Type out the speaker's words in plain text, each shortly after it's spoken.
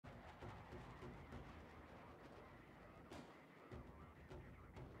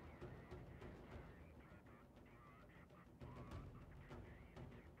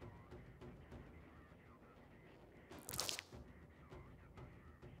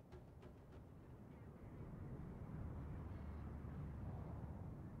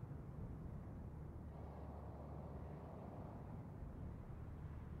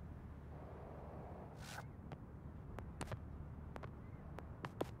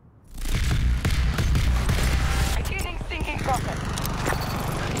rocket.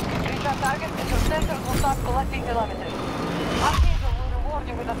 Reach our target and your sensors will start collecting telemetry. Archangel will reward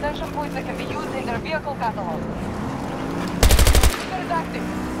you with ascension points that can be used in their vehicle catalog. Sensor is active.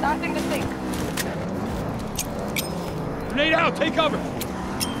 Starting to sync. Grenade out! Take cover!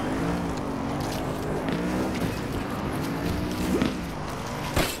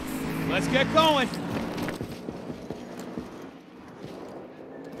 Let's get going!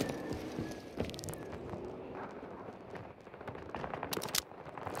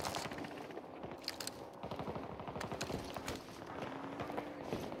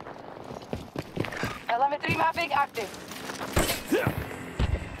 Telemetry mapping active.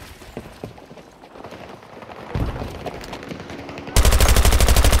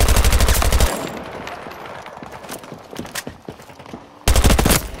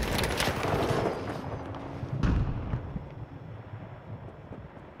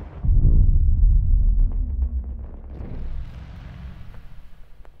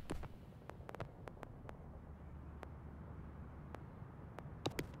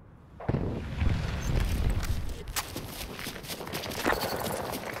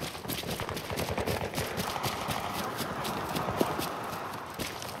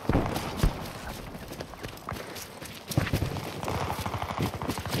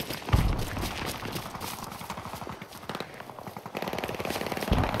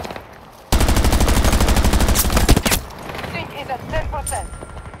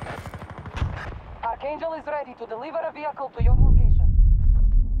 Archangel is ready to deliver a vehicle to your location.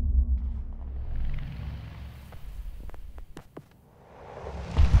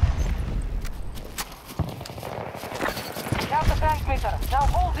 Count the transmitter. Now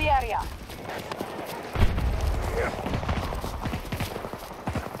hold the area.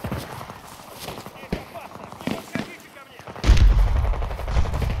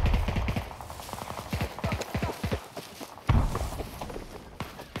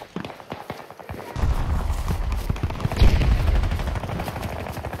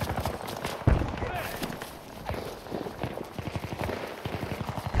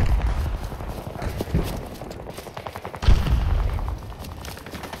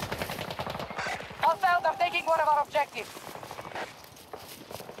 Hostiles are taking one of our objectives.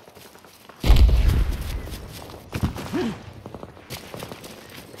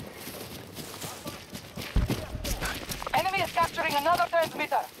 Enemy is capturing another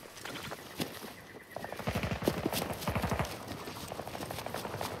transmitter.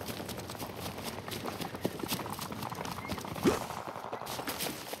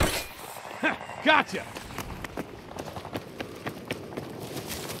 Gotcha!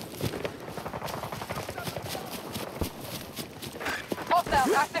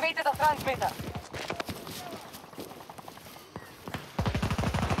 Hostiles activated the transmitter.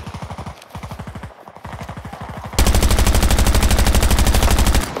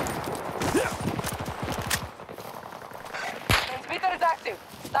 Transmitter is active.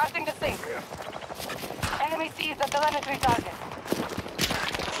 Starting to sync. Enemy sees the telemetry target.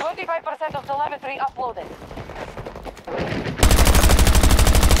 25% of telemetry uploaded.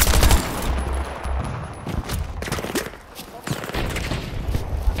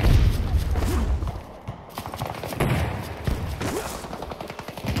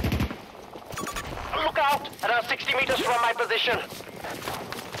 Look out! Around 60 meters from my position.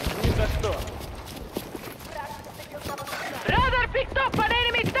 Radar picked up an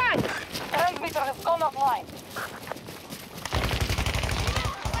enemy tank! Transmitter has gone offline.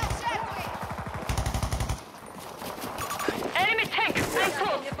 Enemy tank! Tank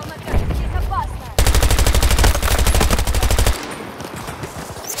close!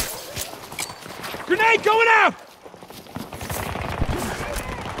 Grenade going out!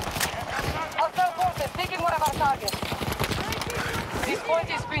 Hostile forces taking one of our targets. This point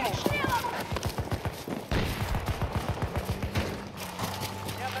is finished.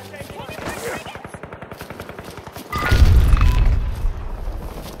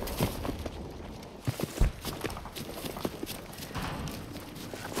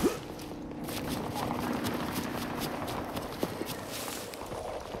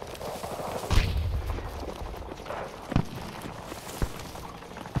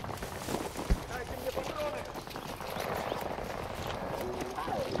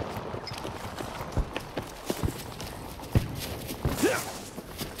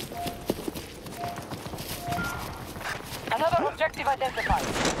 Another objective identified.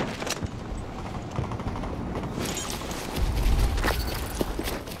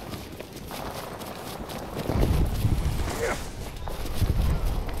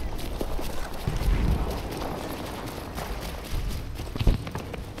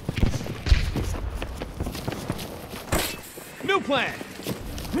 New plan!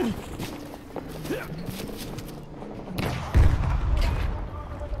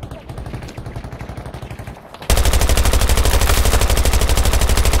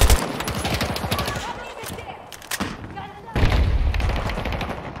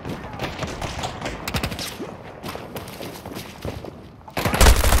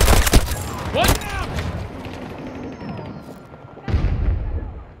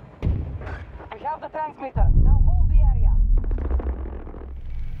 We have the transmitter. Now hold the area.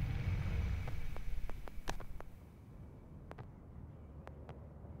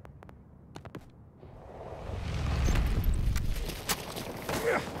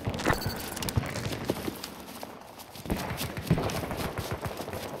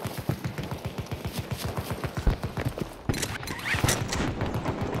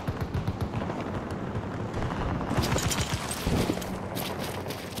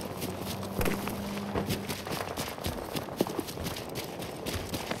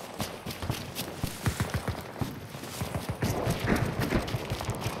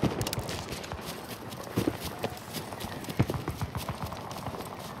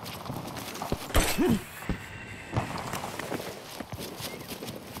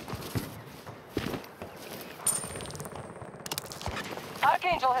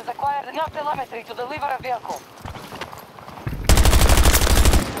 Archangel has acquired enough telemetry to deliver a vehicle.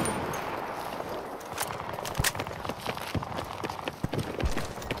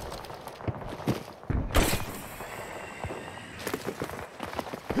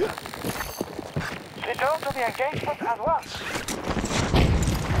 Return to the engagement at once.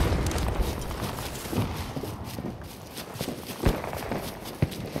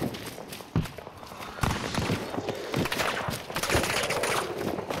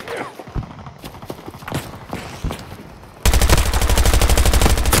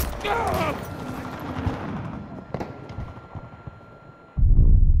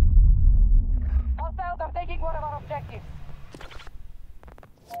 Hostiles are taking one of our objectives.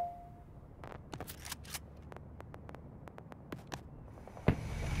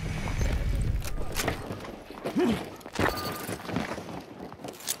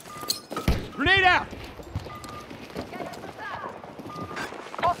 Grenade out!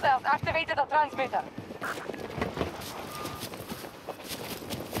 Hostiles activated the transmitter.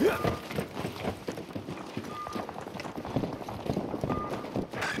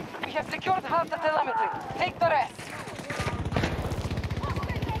 We have secured half the telemetry. Take the rest.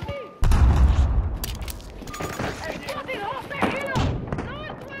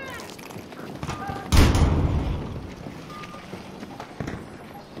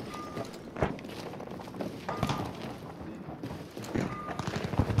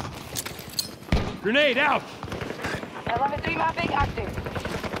 Grenade out! Telemetry mapping active.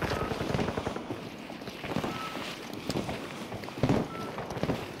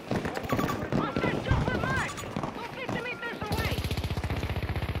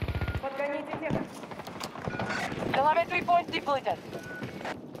 Telemetry point depleted.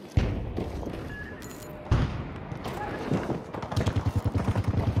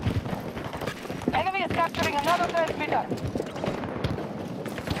 Enemy is capturing another transmitter.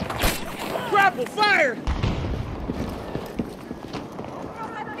 Grapple, fire!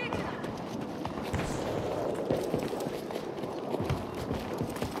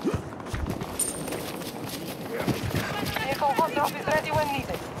 Vehicle hot drop is ready when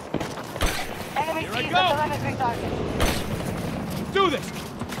needed. Enemy Here I sees the go. telemetry target. Do this!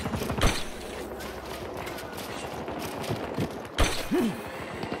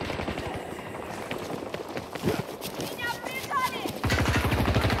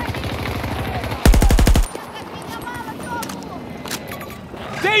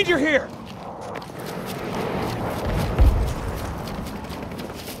 Danger here!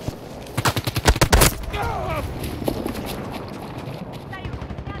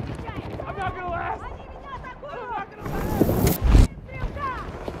 I'm not gonna last! I'm not gonna last!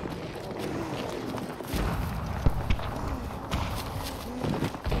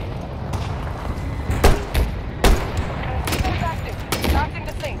 Transmitter's active. Starting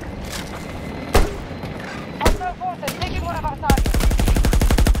to sync. Hostile forces taking one of our targets.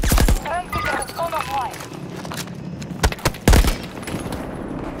 Transmitter has gone offline.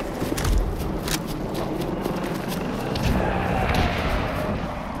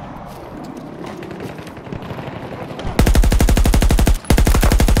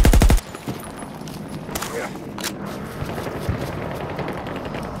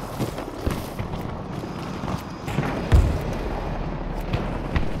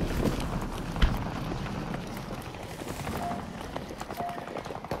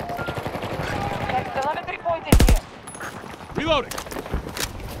 Next telemetry point is here. Reloading.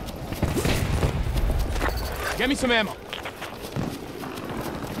 Get me some ammo.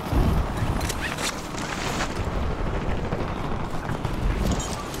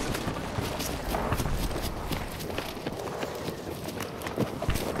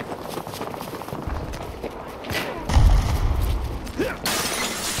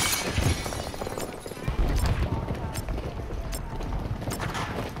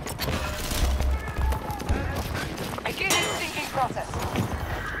 Beginning sinking process.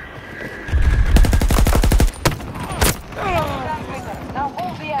 Transmitter. Now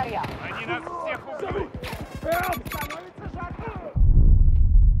hold the area. Они нас всех убьют. Становится жарко!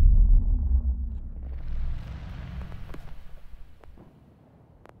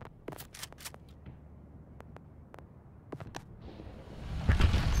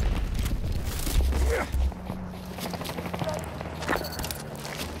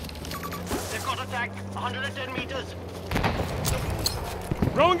 They've got attacked. 110 meters.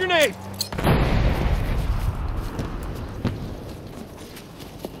 Throwing grenade.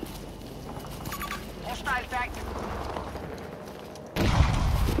 Hostile attack.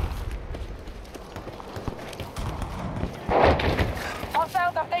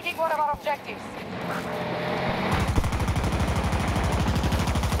 Hostiles are taking one of our objectives.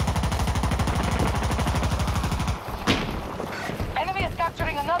 Enemy is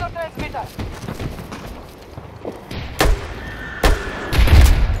capturing another transmitter.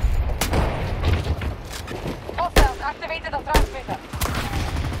 Hostiles activated a transmitter.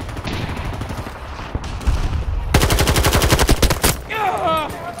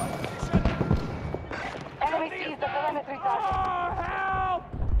 Enemy sees the telemetry target. Oh, help!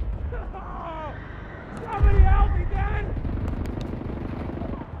 Oh, somebody help me, Dan!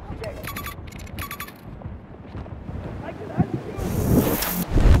 I can help you!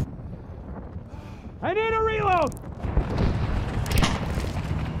 I need a reload.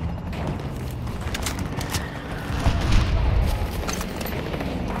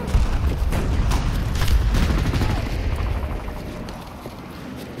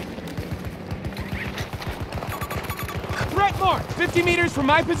 Threat mark. 50 meters from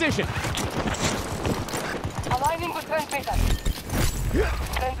my position. Aligning with transmitter.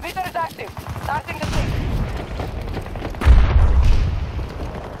 Transmitter is active. Starting the sync.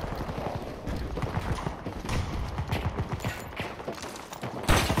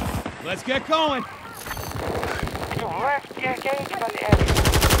 Let's get going. Direct engagement area.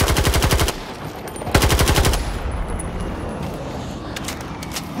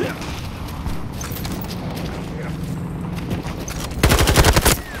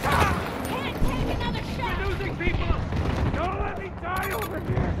 Can't take another shot! Losing people. Don't let me die over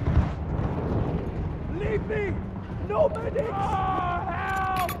here. Leave me! No medics! Oh,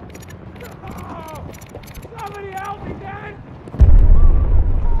 help! Oh, somebody help me, Dan!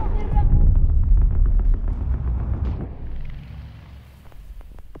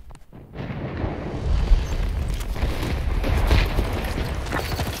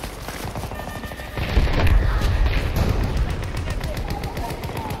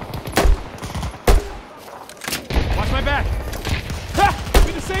 Watch my back. Ha!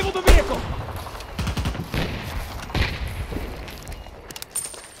 We disabled the vehicle.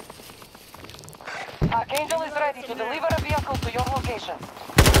 Archangel is ready to deliver a vehicle to your location.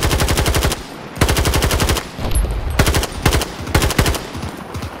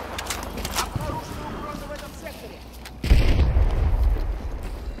 Обнаружена угроза в этом секторе.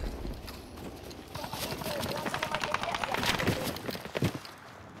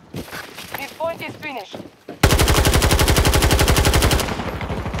 This point is finished.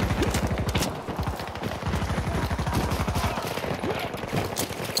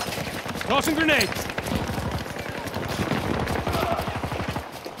 Tossing grenade.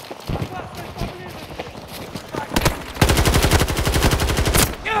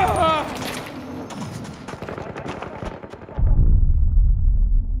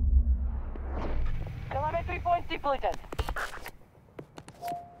 Telemetry point depleted.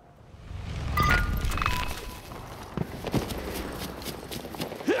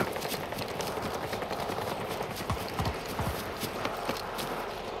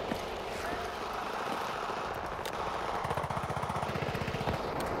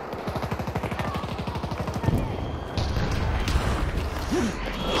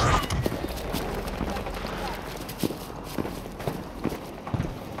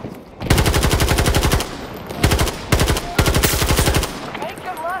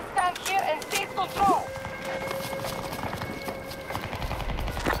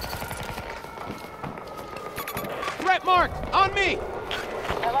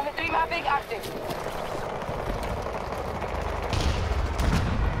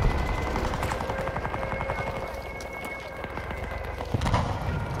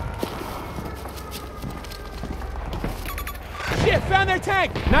 their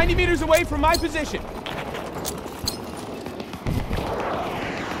tank! 90 meters away from my position.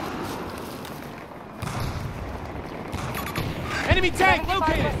 Enemy tank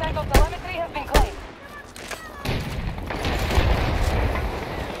located! 75% of telemetry has been claimed.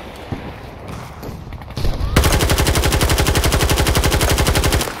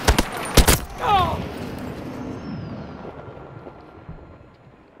 Oh!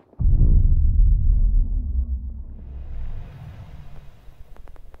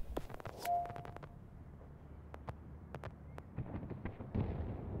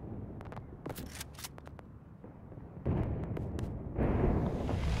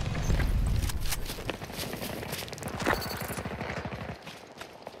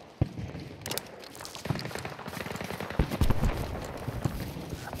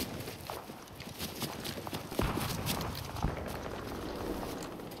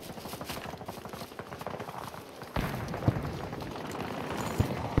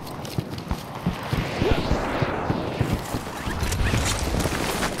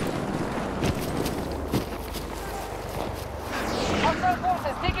 Hostile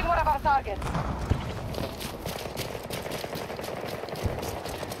forces taking one of our targets.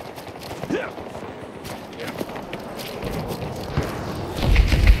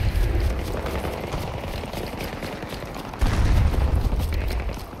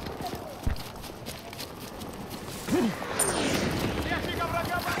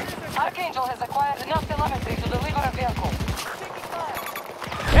 Archangel has acquired enough telemetry to deliver a vehicle. Taking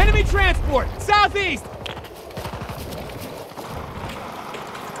fire. Enemy transport! Southeast!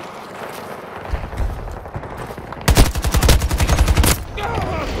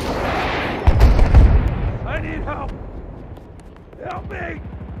 I need help! Help me!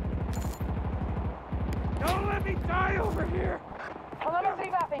 Don't let me die over here!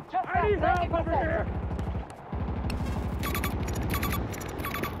 Telemetry mapping just I need past help over 90%. here!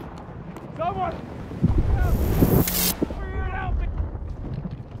 Someone! Help! Over here and help me!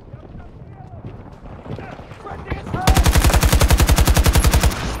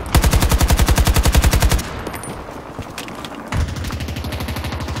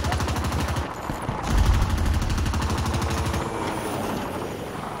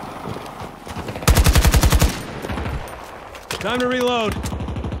 Time to reload.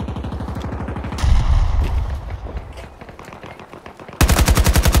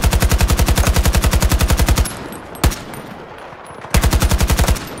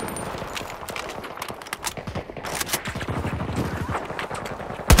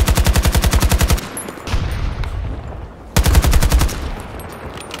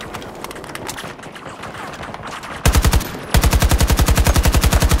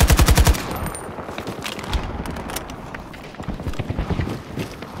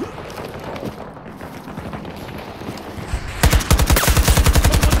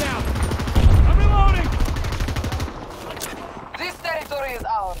 This territory is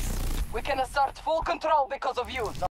ours. We can assert full control because of you.